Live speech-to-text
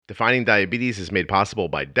Defining Diabetes is made possible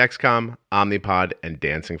by Dexcom, Omnipod, and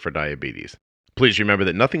Dancing for Diabetes. Please remember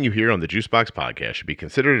that nothing you hear on the Juicebox podcast should be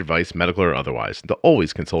considered advice, medical or otherwise, and to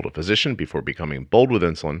always consult a physician before becoming bold with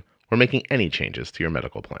insulin or making any changes to your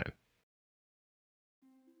medical plan.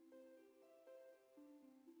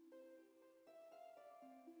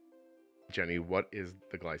 Jenny, what is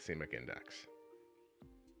the glycemic index?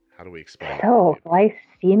 How do we explain it? So,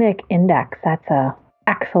 glycemic index, that's a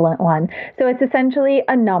excellent one. So it's essentially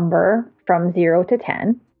a number from 0 to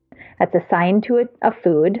 10 that's assigned to a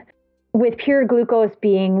food, with pure glucose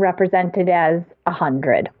being represented as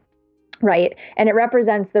 100, right? And it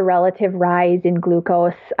represents the relative rise in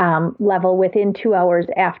glucose level within 2 hours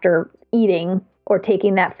after eating or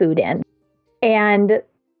taking that food in. And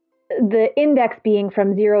the index being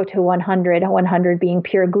from 0 to 100, 100 being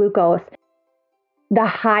pure glucose, the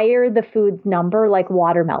higher the food's number, like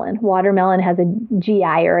watermelon. Watermelon has a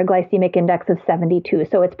GI or a glycemic index of 72.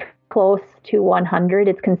 So it's close to 100.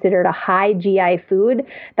 It's considered a high GI food.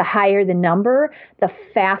 The higher the number, the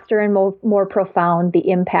faster and more profound the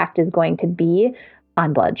impact is going to be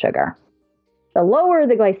on blood sugar. The lower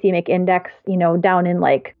the glycemic index, down in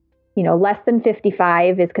less than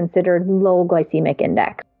 55 is considered low glycemic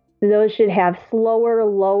index. Those should have slower,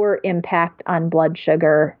 lower impact on blood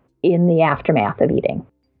sugar in the aftermath of eating.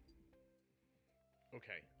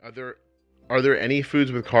 Okay. Are there any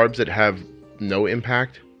foods with carbs that have no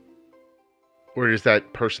impact? Or is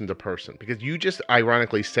that person to person? Because you just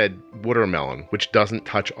ironically said watermelon, which doesn't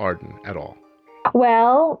touch Arden at all.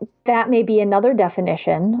 Well, that may be another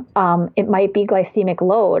definition. It might be glycemic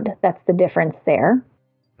load. That's the difference there.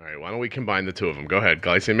 All right, why don't we combine the two of them? Go ahead.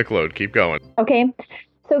 Glycemic load. Keep going. Okay.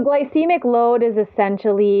 So glycemic load is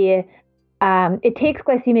essentially it takes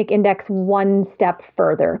glycemic index one step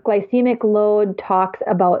further. Glycemic load talks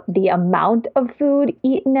about the amount of food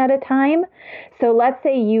eaten at a time. So let's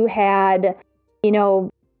say you had, a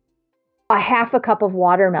half a cup of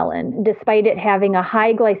watermelon. Despite it having a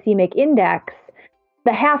high glycemic index,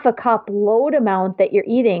 the half a cup load amount that you're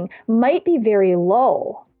eating might be very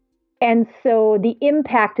low. And so the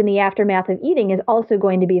impact in the aftermath of eating is also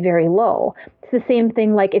going to be very low. It's the same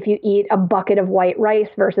thing like if you eat a bucket of white rice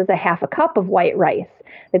versus a half a cup of white rice.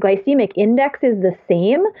 The glycemic index is the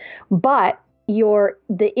same, but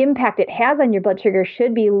the impact it has on your blood sugar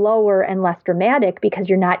should be lower and less dramatic because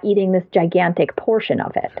you're not eating this gigantic portion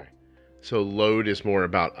of it. Okay. So load is more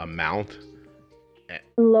about amount?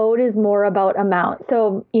 Load is more about amount.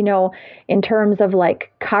 So, in terms of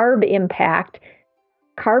like carb impact,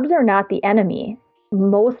 carbs are not the enemy.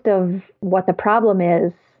 Most of what the problem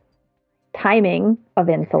is, timing of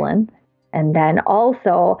insulin, and then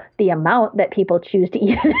also the amount that people choose to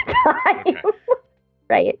eat at a time. Okay.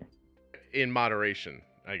 Right. In moderation,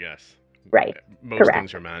 I guess. Right. Most Correct.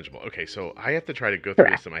 things are manageable. Okay, so I have to try to go through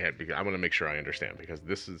Correct. this in my head because I want to make sure I understand, because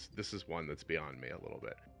this is one that's beyond me a little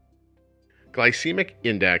bit. Glycemic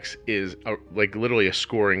index is literally a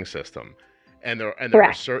scoring system. And there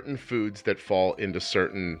are certain foods that fall into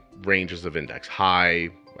certain ranges of index. High,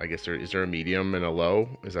 I guess is there a medium and a low?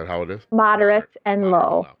 Is that how it is? Moderate and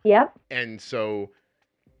low. Yep. And so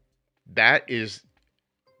that is,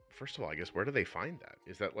 first of all, I guess, where do they find that?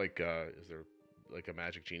 Is that is there like a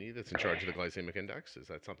magic genie that's in charge of the glycemic index? Is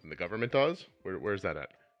that something the government does? Where's that at?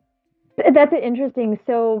 That's interesting.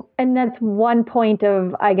 So, and that's one point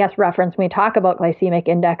of, I guess, reference when we talk about glycemic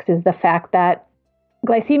index is the fact that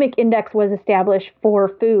glycemic index was established for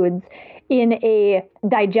foods in a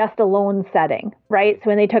digest alone setting, right? So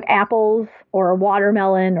when they took apples or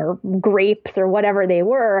watermelon or grapes or whatever they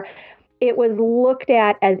were, it was looked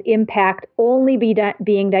at as impact only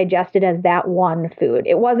being digested as that one food.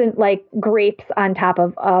 It wasn't like grapes on top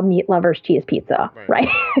of a meat lover's cheese pizza, right?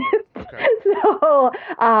 Okay. So,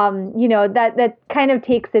 that kind of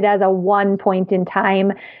takes it as a one point in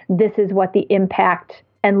time. This is what the impact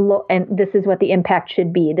and this is what the impact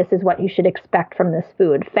should be. This is what you should expect from this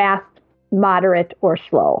food: fast, moderate, or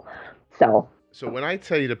slow. So when I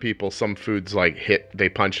tell you to people some foods they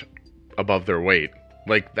punch above their weight,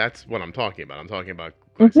 that's what I'm talking about. I'm talking about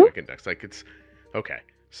glycemic index. It's okay.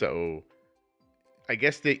 So I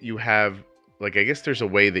guess that you have I guess there's a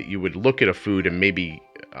way that you would look at a food and maybe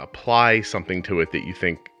apply something to it that you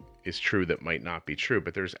think is true that might not be true,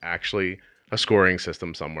 but there's actually a scoring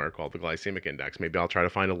system somewhere called the glycemic index. Maybe I'll try to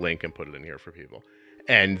find a link and put it in here for people.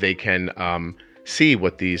 And they can see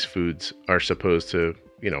what these foods are supposed to,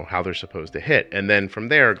 how they're supposed to hit. And then from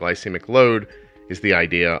there, glycemic load is the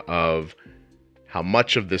idea of how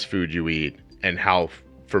much of this food you eat and how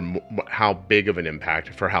big of an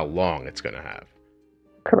impact for how long it's going to have.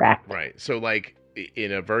 Correct. Right. So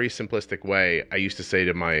in a very simplistic way, I used to say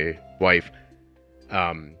to my wife,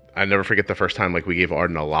 I never forget the first time like we gave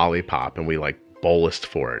Arden a lollipop and we like bolused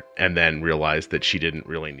for it and then realized that she didn't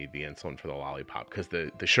really need the insulin for the lollipop because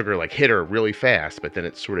the sugar like hit her really fast, but then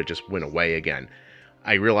it sort of just went away again.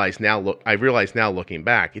 I realize now looking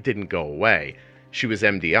back, it didn't go away. She was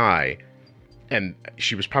MDI and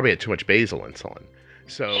she was probably at too much basal insulin.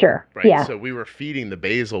 So, sure. Right. Yeah. So we were feeding the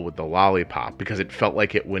basal with the lollipop because it felt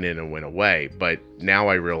like it went in and went away. But now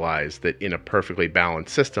I realize that in a perfectly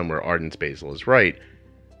balanced system where Arden's basal is right,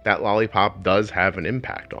 that lollipop does have an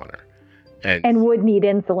impact on her. And would need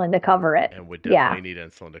insulin to cover it. And would definitely need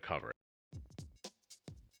insulin to cover it.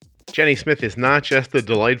 Jenny Smith is not just the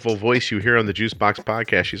delightful voice you hear on the Juicebox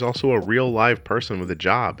podcast. She's also a real live person with a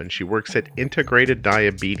job, and she works at Integrated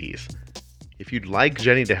Diabetes. If you'd like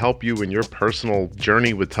Jenny to help you in your personal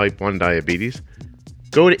journey with type 1 diabetes,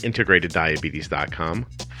 go to integrateddiabetes.com,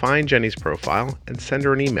 find Jenny's profile, and send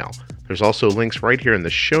her an email. There's also links right here in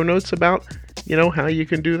the show notes about, how you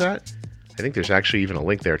can do that. I think there's actually even a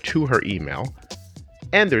link there to her email.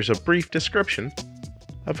 And there's a brief description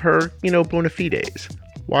of her, bona fides,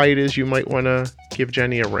 why it is you might want to give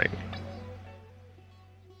Jenny a ring.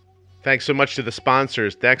 Thanks so much to the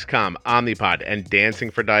sponsors, Dexcom, Omnipod, and Dancing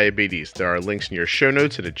for Diabetes. There are links in your show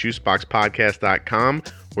notes at juiceboxpodcast.com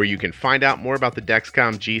where you can find out more about the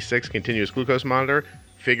Dexcom G6 continuous glucose monitor,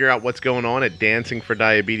 figure out what's going on at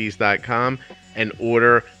dancingfordiabetes.com, and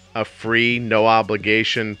order a free,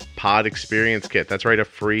 no-obligation pod experience kit. That's right, a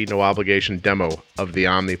free, no-obligation demo of the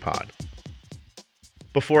Omnipod.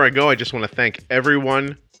 Before I go, I just want to thank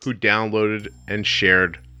everyone who downloaded and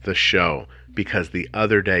shared the show because the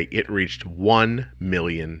other day it reached 1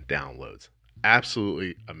 million downloads.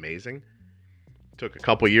 Absolutely amazing. Took a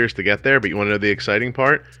couple years to get there, but you want to know the exciting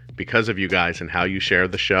part? Because of you guys and how you share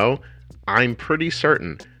the show, I'm pretty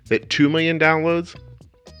certain that 2 million downloads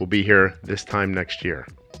will be here this time next year.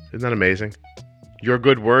 Isn't that amazing? Your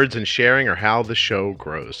good words and sharing are how the show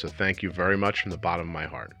grows, so thank you very much from the bottom of my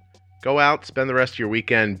heart. Go out, spend the rest of your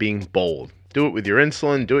weekend being bold. Do it with your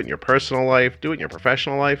insulin, do it in your personal life, do it in your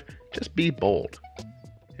professional life. Just be bold.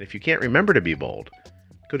 And if you can't remember to be bold,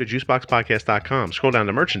 go to juiceboxpodcast.com, scroll down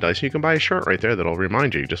to merchandise, and you can buy a shirt right there that'll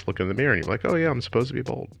remind you. You just look in the mirror and you're like, oh yeah, I'm supposed to be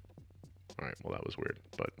bold. All right, well, that was weird,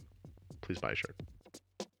 but please buy a shirt.